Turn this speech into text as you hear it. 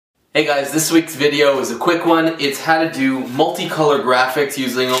Hey guys, this week's video is a quick one. It's how to do multicolor graphics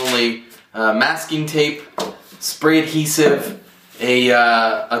using only masking tape, spray adhesive,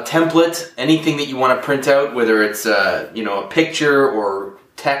 a template, anything that you want to print out, whether it's a picture or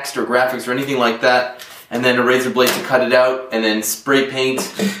text or graphics or anything like that, and then a razor blade to cut it out, and then spray paint.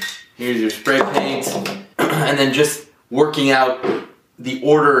 Here's your spray paint, and then just working out the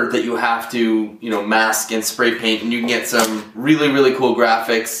order that you have to, mask and spray paint, and you can get some really cool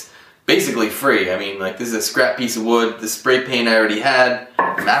graphics basically free. I mean, like, this is a scrap piece of wood. The spray paint I already had.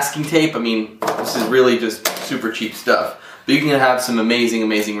 Masking tape, I mean, this is really just super cheap stuff. But you can have some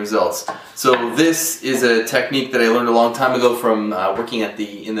amazing results. So this is a technique that I learned a long time ago from working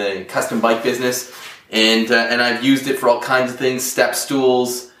in the custom bike business, and I've used it for all kinds of things, step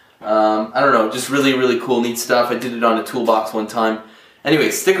stools. I don't know, just really cool, neat stuff. I did it on a toolbox one time.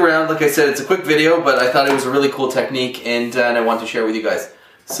 Anyway, stick around. Like I said, it's a quick video, but I thought it was a really cool technique, and I wanted to share with you guys.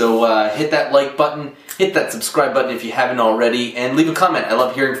 So hit that like button, hit that subscribe button if you haven't already, and leave a comment. I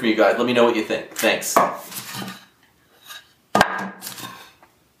love hearing from you guys. Let me know what you think. Thanks.